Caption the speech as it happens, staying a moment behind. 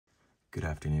Good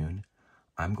afternoon.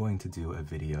 I'm going to do a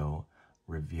video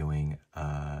reviewing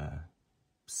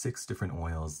 6 different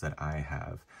oils that I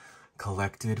have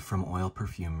collected from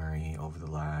OilPerfumery over the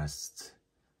last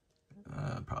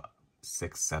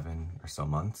 6, 7 or so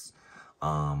months.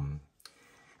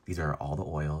 These are all the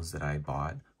oils that I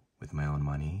bought with my own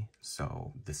money,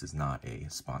 so this is not a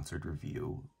sponsored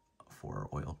review for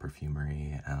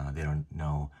OilPerfumery. They don't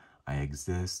know I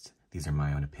exist. These are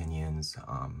my own opinions.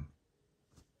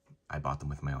 I bought them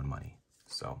with my own money,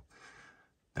 so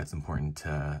that's important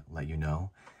to let you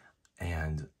know.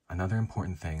 And another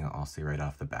important thing I'll say right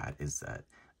off the bat is that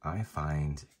I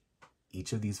find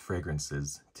each of these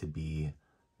fragrances to be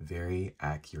very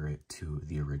accurate to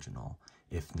the original,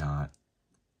 if not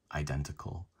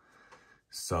identical.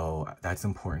 So that's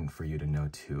important for you to know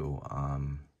too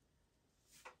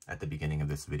at the beginning of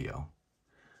this video.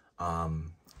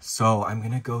 So I'm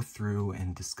gonna go through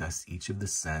and discuss each of the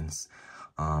scents.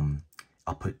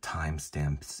 I'll put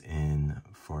timestamps in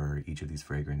for each of these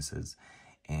fragrances.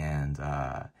 And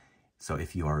so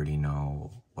if you already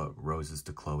know what Roses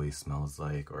de Chloe smells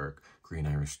like, or Green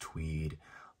Irish Tweed,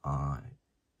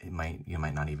 you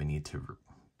might not even need to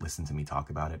listen to me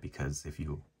talk about it, because if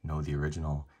you know the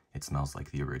original, it smells like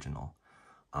the original.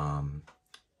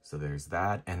 So there's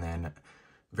that. And then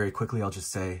very quickly, I'll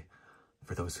just say,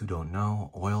 for those who don't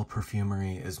know,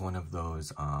 OilPerfumery is one of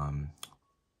those,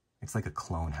 it's like a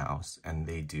clone house, and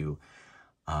they do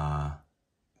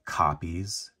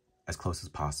copies as close as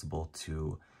possible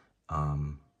to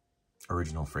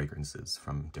original fragrances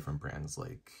from different brands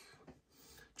like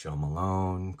Joe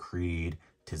Malone, Creed,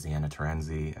 Tiziana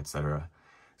Terenzi, etc.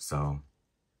 So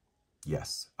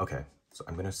yes, okay, so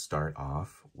I'm gonna start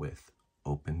off with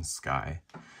Open Sky.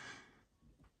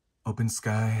 Open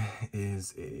Sky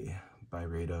is a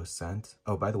Byredo scent.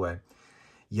 Oh, by the way,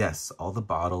 yes, all the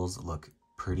bottles look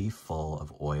pretty full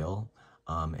of oil.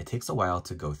 It takes a while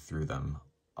to go through them,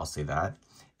 I'll say that.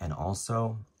 And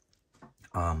also,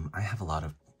 I have a lot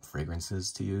of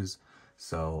fragrances to use,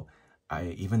 so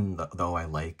even though I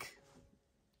like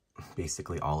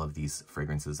basically all of these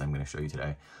fragrances I'm going to show you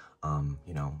today,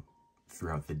 you know,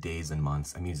 throughout the days and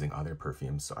months, I'm using other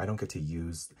perfumes, so I don't get to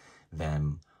use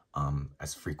them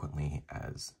as frequently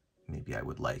as maybe I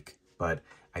would like. But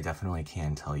I definitely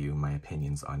can tell you my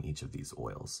opinions on each of these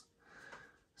oils.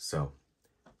 So,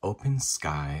 Open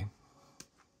Sky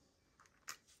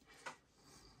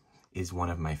is one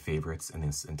of my favorites in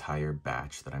this entire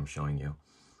batch that I'm showing you.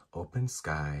 Open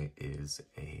Sky is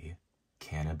a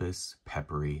cannabis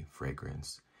peppery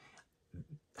fragrance. It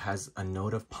has a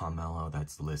note of pomelo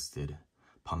that's listed.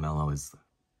 Pomelo is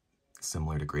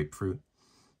similar to grapefruit,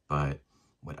 but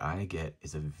what I get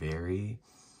is a very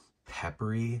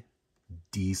peppery,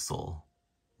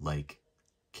 diesel-like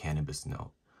cannabis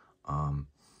note.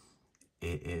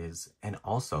 It is, and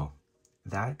also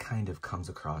that kind of comes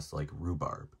across like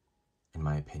rhubarb, in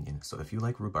my opinion. So if you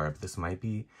like rhubarb, this might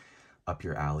be up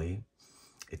your alley.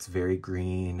 It's very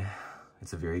green.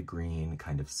 It's a very green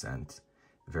kind of scent,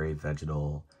 very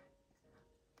vegetal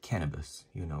cannabis,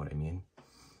 you know what I mean?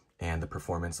 And the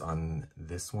performance on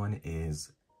this one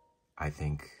is, I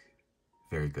think,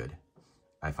 very good.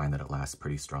 I find that it lasts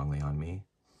pretty strongly on me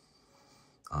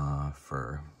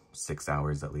for 6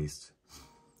 hours at least.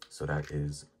 So that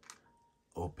is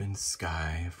Open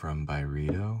Sky from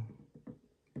Byredo.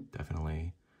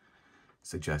 Definitely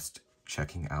suggest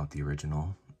checking out the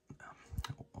original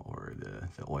or the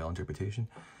oil interpretation.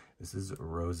 This is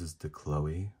Roses de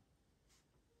Chloe.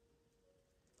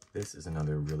 This is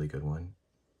another really good one.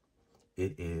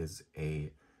 It is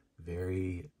a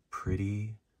very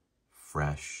pretty,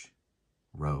 fresh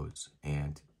rose,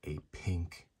 and a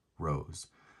pink rose.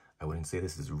 I wouldn't say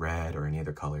this is red or any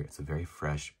other color. It's a very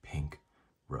fresh pink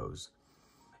rose.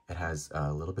 It has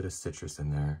a little bit of citrus in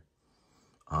there.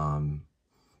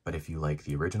 But if you like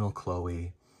the original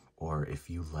Chloe, or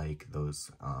if you like those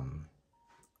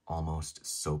almost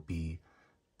soapy,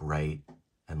 bright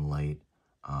and light,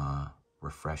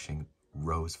 refreshing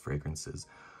rose fragrances,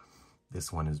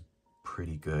 this one is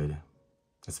pretty good.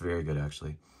 It's very good,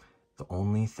 actually. The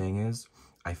only thing is,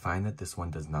 I find that this one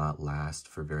does not last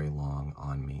for very long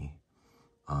on me.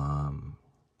 I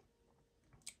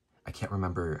can't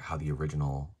remember how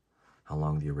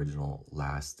long the original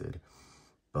lasted,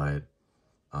 but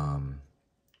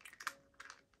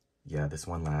yeah, this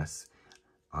one lasts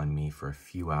on me for a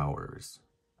few hours.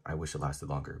 I wish it lasted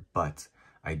longer, but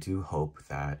I do hope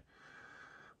that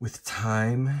with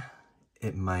time,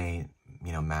 it might,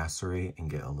 you know, macerate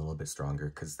and get a little bit stronger,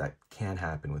 because that can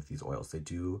happen with these oils. They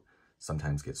do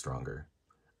sometimes get stronger.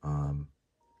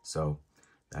 So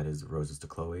that is Roses de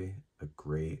Chloe, a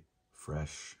great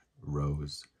fresh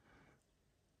rose.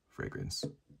 fragrance.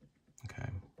 Okay.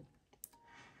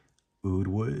 Oud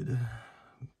Wood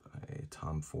by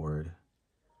Tom Ford.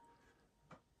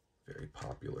 Very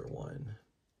popular one.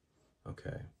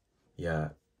 Okay. Yeah,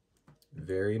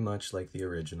 very much like the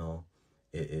original.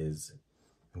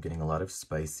 I'm getting a lot of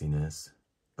spiciness,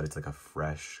 but it's like a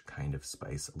fresh kind of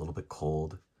spice, a little bit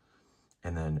cold.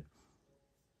 And then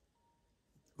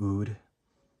Oud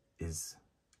is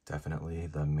definitely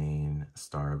the main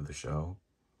star of the show.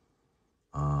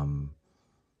 I'm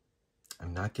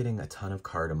not getting a ton of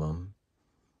cardamom,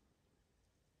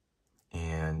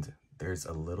 and there's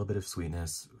a little bit of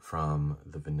sweetness from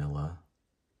the vanilla,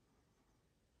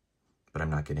 but I'm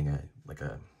not getting a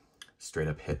straight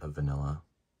up hit of vanilla.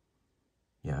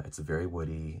 Yeah, it's very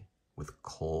woody with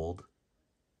cold,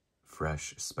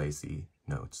 fresh, spicy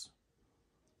notes.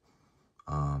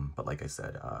 But like I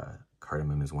said,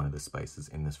 cardamom is one of the spices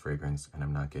in this fragrance, and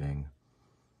I'm not getting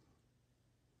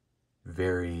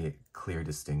very clear,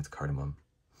 distinct cardamom.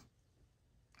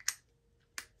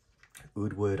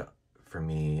 Oud Wood, for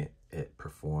me, it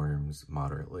performs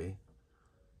moderately.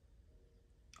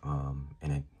 And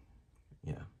it,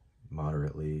 yeah,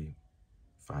 moderately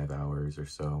 5 hours or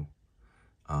so.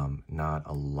 Not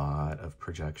a lot of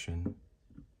projection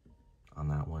on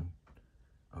that one.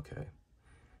 Okay.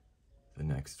 The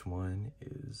next one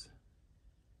is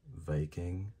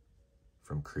Viking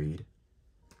from Creed.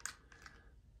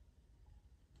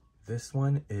 This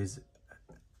one is,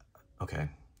 okay,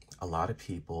 a lot of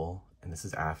people, and this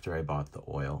is after I bought the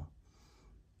oil,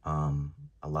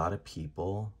 a lot of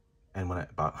people, and when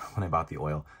I bought the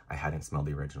oil, I hadn't smelled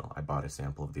the original. I bought a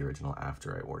sample of the original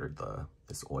after I ordered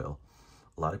this oil.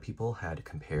 A lot of people had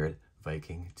compared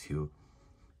Viking to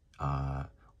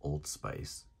Old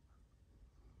Spice.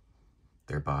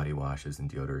 Their body washes and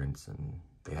deodorants, and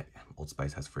Old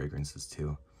Spice has fragrances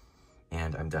too.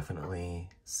 And I'm definitely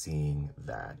seeing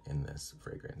that in this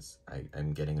fragrance.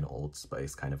 I'm getting an Old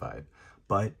Spice kind of vibe.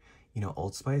 But, you know,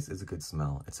 Old Spice is a good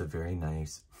smell. It's a very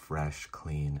nice, fresh,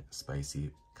 clean,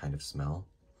 spicy kind of smell.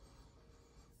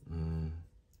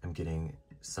 I'm getting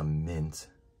some mint,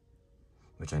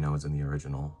 which I know is in the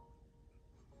original.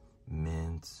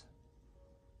 Mint,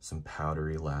 some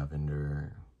powdery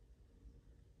lavender.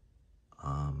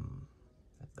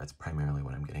 That's primarily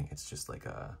what I'm getting. It's just like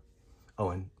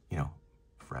and, you know,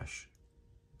 fresh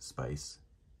spice,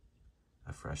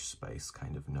 a fresh spice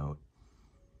kind of note.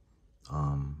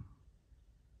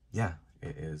 Yeah,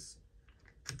 it is.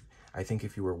 I think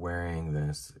if you were wearing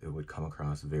this, it would come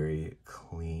across very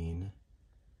clean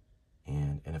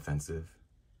and inoffensive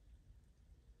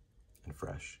and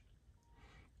fresh.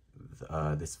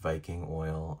 This Viking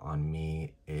oil on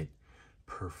me, it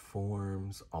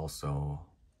performs also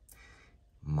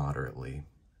moderately.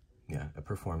 Yeah, it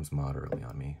performs moderately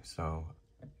on me. So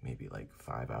maybe like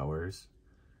 5 hours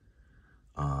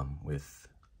with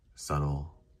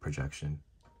subtle projection.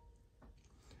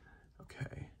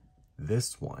 Okay,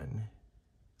 this one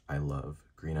I love,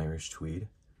 Green Irish Tweed.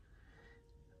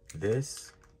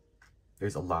 There's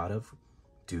a lot of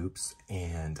dupes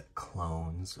and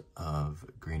clones of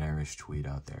Green Irish Tweed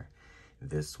out there.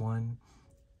 This one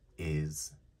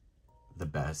is the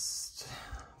best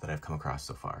that I've come across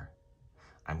so far.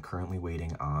 I'm currently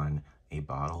waiting on a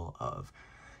bottle of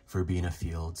Verbena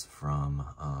Fields from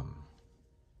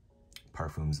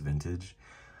Parfums Vintage.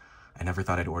 I never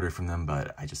thought I'd order from them,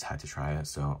 but I just had to try it,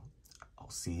 so I'll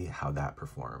see how that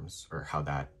performs, or how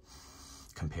that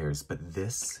compares. But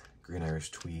this Green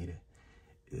Irish Tweed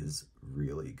is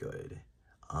really good.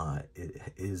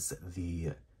 It is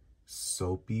the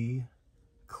soapy,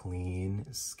 clean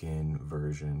skin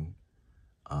version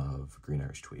of Green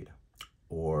Irish Tweed.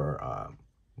 Or,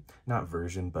 not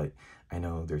version, but I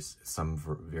know there's some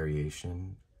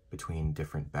variation between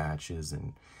different batches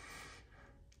and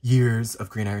years of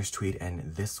Green Irish Tweed,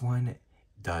 and this one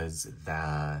does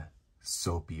the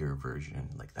soapier version,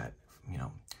 like that, you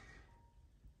know,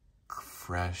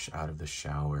 fresh out of the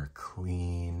shower,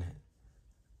 clean,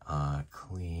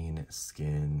 clean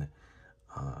skin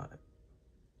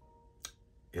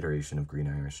iteration of Green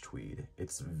Irish Tweed.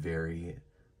 It's very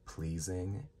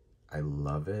pleasing. I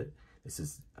love it. This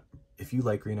is, if you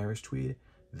like Green Irish Tweed,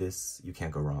 this, you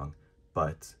can't go wrong.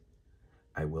 But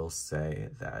I will say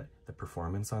that the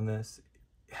performance on this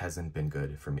hasn't been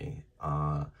good for me.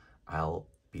 I'll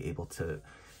be able to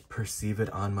perceive it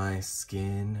on my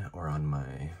skin or on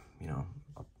my, you know,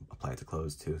 I'll apply it to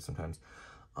clothes too sometimes,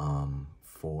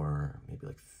 for maybe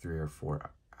like 3 or 4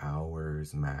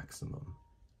 hours maximum.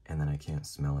 And then I can't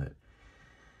smell it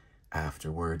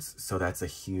afterwards. So that's a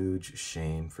huge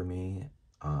shame for me.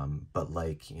 But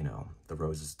like, you know, the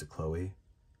Roses de Chloe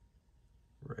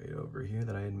right over here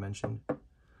that I had mentioned,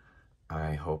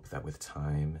 I hope that with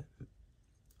time,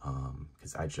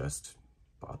 because I just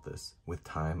bought this, with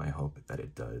time I hope that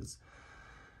it does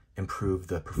improve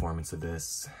the performance of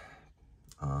this.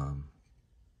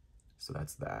 So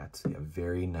that's that. Yeah,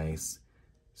 very nice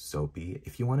soapy.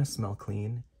 If you want to smell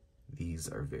clean, these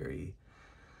are very,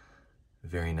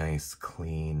 very nice,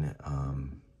 clean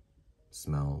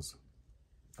smells.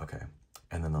 Okay,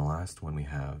 and then the last one we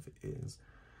have is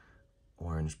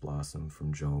Orange Blossom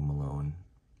from Jo Malone.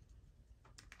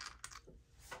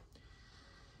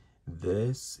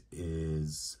 This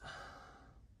is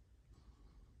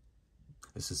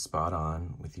spot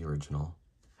on with the original.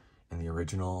 And the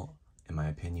original, in my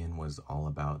opinion, was all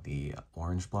about the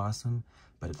orange blossom,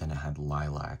 but then it had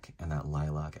lilac, and that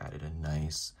lilac added a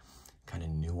nice kind of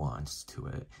nuance to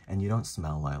it. And you don't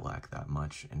smell lilac that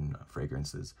much in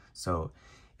fragrances, so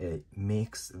it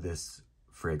makes this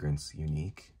fragrance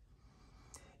unique.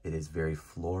 It is very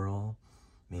floral,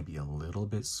 maybe a little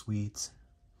bit sweet.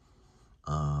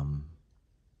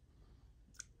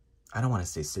 I don't want to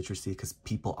say citrusy, because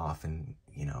people often,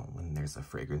 you know, when there's a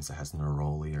fragrance that has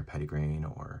neroli or petitgrain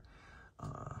or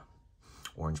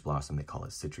orange blossom, they call it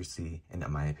citrusy. And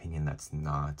in my opinion, that's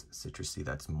not citrusy,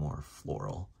 that's more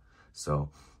floral. So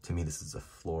to me, this is a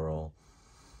floral,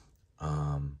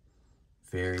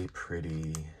 very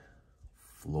pretty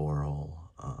floral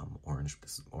orange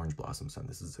blossom scent.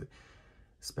 This is a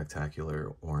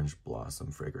spectacular orange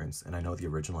blossom fragrance, and I know the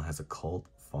original has a cult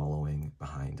following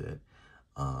behind it,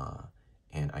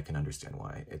 and I can understand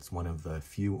why. It's one of the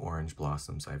few orange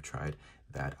blossoms I've tried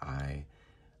that I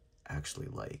actually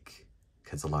like,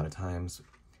 because a lot of times,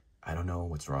 I don't know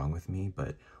what's wrong with me,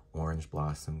 but orange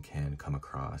blossom can come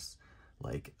across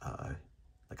like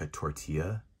a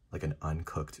tortilla, like an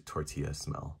uncooked tortilla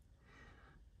smell.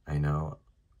 I know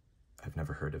I've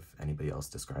never heard of anybody else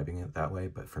describing it that way,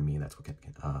 but for me, that's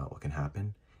what can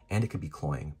happen. And it could be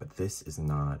cloying, but this is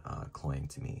not cloying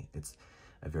to me. It's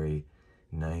a very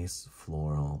nice,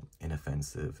 floral,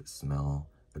 inoffensive smell,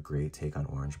 a great take on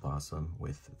orange blossom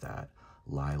with that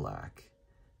lilac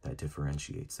that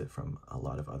differentiates it from a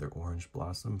lot of other orange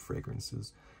blossom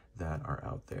fragrances that are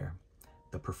out there.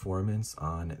 The performance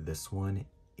on this one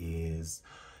is,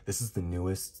 this is the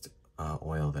newest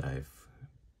oil that I've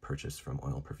purchased from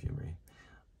OilPerfumery.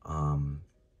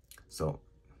 So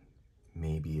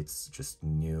maybe it's just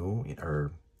new,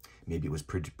 or maybe it was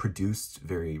produced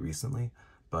very recently,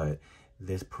 but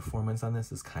this performance on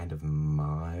this is kind of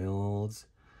mild.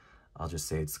 I'll just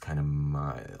say it's kind of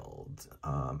mild.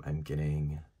 I'm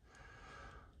getting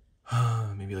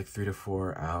maybe like 3 to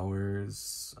 4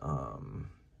 hours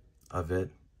of it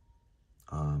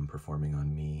performing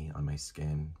on me, on my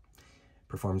skin.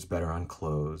 Performs better on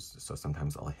clothes, so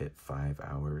sometimes I'll hit 5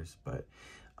 hours, but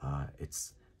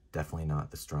it's definitely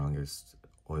not the strongest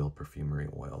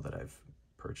OilPerfumery oil that I've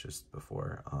purchased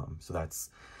before. So that's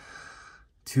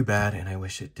too bad, and I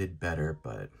wish it did better,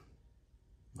 but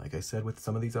like I said, with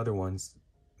some of these other ones,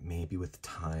 maybe with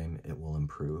time it will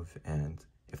improve, and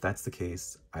if that's the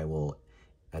case, I will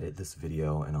edit this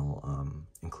video and I'll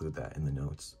include that in the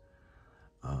notes.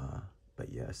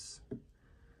 But yes,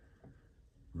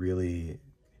 really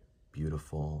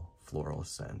beautiful floral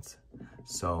scent.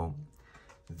 So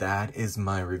that is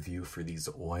my review for these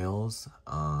oils.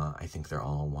 I think they're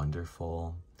all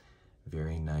wonderful,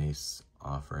 very nice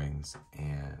offerings,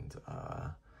 and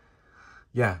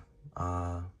yeah,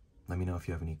 let me know if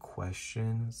you have any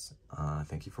questions.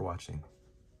 Thank you for watching.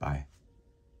 Bye.